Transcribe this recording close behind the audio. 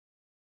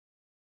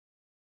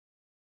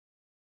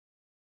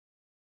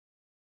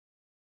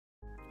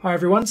Hi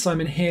everyone,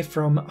 Simon here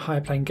from Higher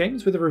Plane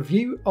Games with a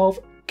review of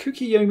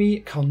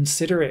Kuukiyomi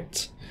Consider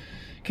It.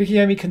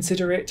 Kuukiyomi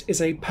Consider It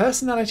is a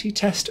personality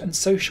test and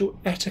social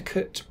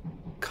etiquette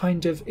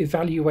kind of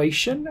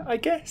evaluation, I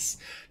guess,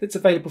 that's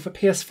available for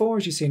PS4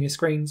 as you see on your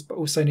screens, but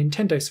also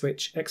Nintendo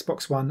Switch,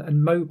 Xbox One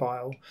and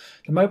mobile.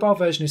 The mobile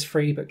version is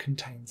free but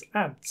contains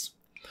ads.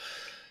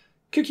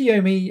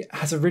 Kuukiyomi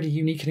has a really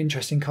unique and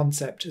interesting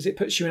concept as it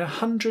puts you in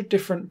 100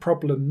 different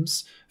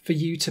problems for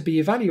you to be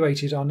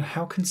evaluated on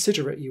how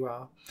considerate you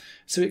are.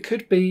 So it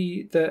could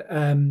be that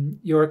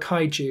you're a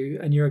kaiju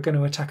and you're going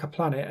to attack a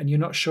planet and you're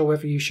not sure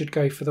whether you should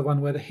go for the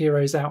one where the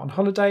hero's out on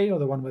holiday or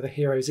the one where the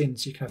hero's in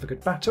so you can have a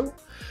good battle.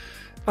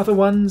 Other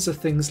ones are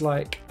things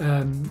like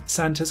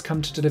Santa's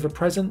come to deliver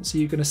presents. Are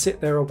you going to sit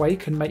there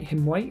awake and make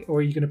him wait, or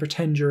are you going to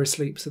pretend you're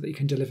asleep so that you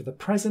can deliver the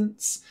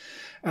presents?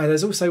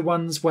 There's also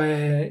ones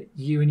where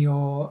you and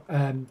your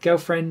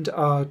girlfriend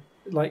are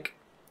like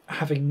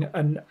having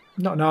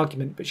not an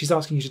argument, but she's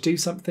asking you to do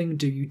something.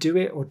 Do you do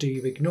it or do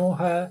you ignore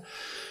her?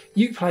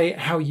 You play it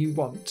how you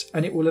want,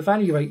 and it will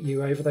evaluate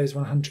you over those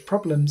 100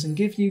 problems and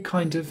give you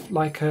kind of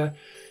like a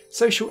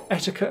social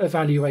etiquette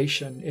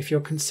evaluation, if you're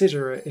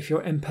considerate, if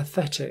you're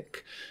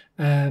empathetic,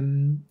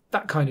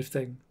 that kind of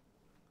thing.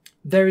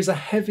 There is a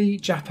heavy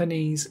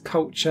Japanese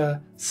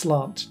culture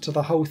slant to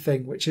the whole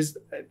thing, which is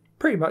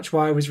pretty much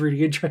why I was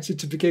really interested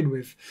to begin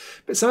with.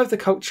 But some of the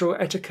cultural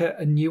etiquette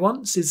and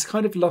nuance is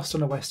kind of lost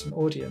on a Western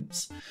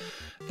audience.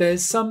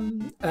 There's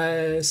some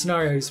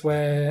scenarios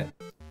where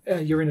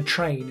you're in a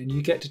train and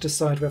you get to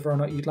decide whether or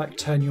not you'd like to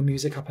turn your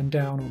music up and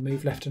down or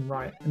move left and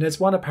right. And there's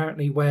one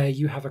apparently where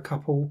you have a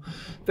couple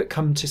that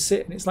come to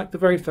sit, and it's like the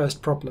very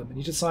first problem, and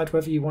you decide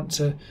whether you want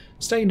to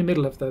stay in the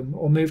middle of them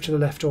or move to the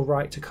left or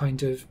right to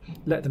kind of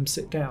let them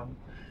sit down.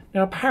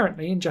 Now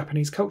apparently in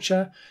Japanese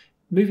culture,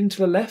 moving to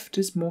the left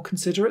is more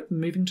considerate than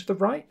moving to the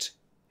right.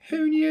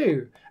 Who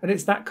knew? And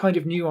it's that kind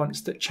of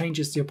nuance that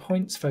changes your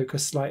points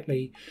focus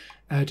slightly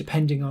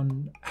depending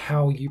on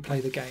how you play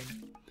the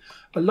game.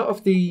 A lot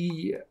of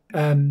the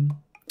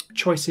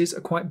choices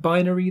are quite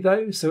binary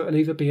though, so it'll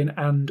either be an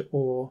and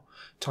or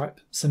type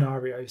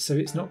scenario, so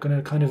it's not going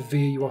to kind of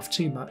veer you off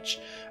too much.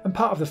 And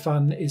part of the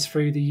fun is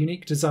through the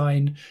unique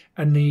design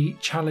and the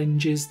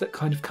challenges that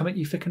kind of come at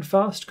you thick and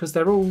fast, because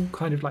they're all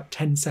kind of like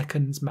 10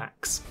 seconds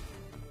max.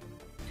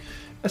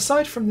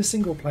 Aside from the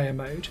single player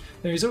mode,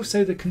 there is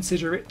also the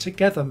Consider It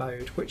Together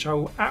mode, which I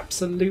will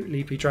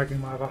absolutely be dragging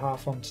my other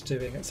half onto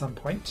doing at some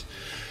point.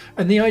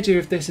 And the idea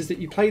of this is that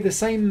you play the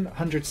same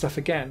 100 stuff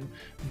again,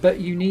 but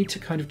you need to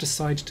kind of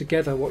decide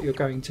together what you're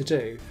going to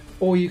do,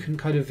 or you can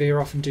kind of veer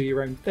off and do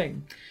your own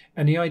thing.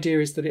 And the idea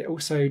is that it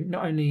also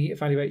not only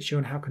evaluates you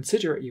on how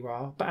considerate you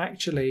are, but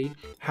actually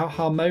how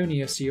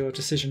harmonious are your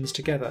decisions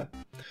together.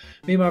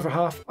 Me and my other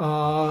half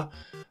are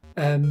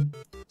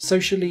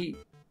socially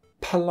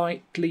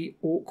politely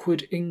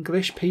awkward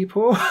English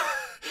people.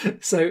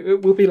 So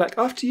it will be like,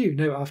 after you,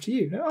 no, after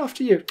you, no,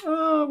 after you.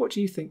 Oh, what do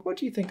you think? What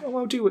do you think? Oh,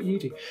 I'll do what you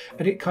do.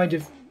 And it kind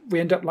of,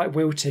 we end up like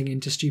wilting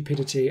into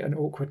stupidity and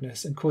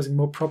awkwardness and causing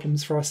more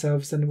problems for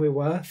ourselves than we're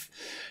worth.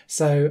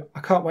 So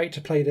I can't wait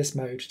to play this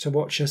mode, to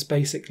watch us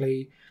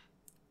basically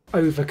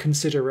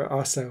over-consider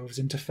ourselves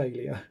into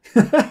failure.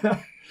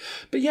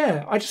 But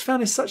yeah, I just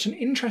found this such an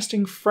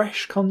interesting,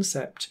 fresh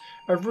concept,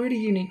 a really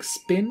unique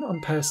spin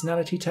on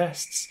personality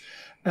tests,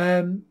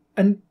 and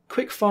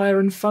quick fire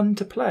and fun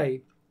to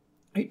play.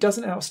 It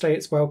doesn't outstay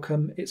its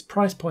welcome. It's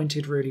price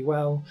pointed really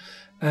well.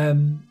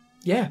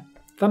 Yeah,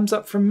 thumbs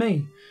up from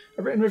me.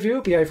 A written review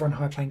will be over on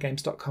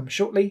highplanegames.com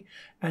shortly.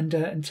 And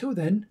until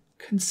then,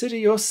 consider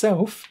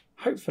yourself,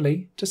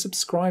 hopefully, to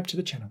subscribe to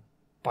the channel.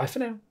 Bye for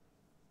now.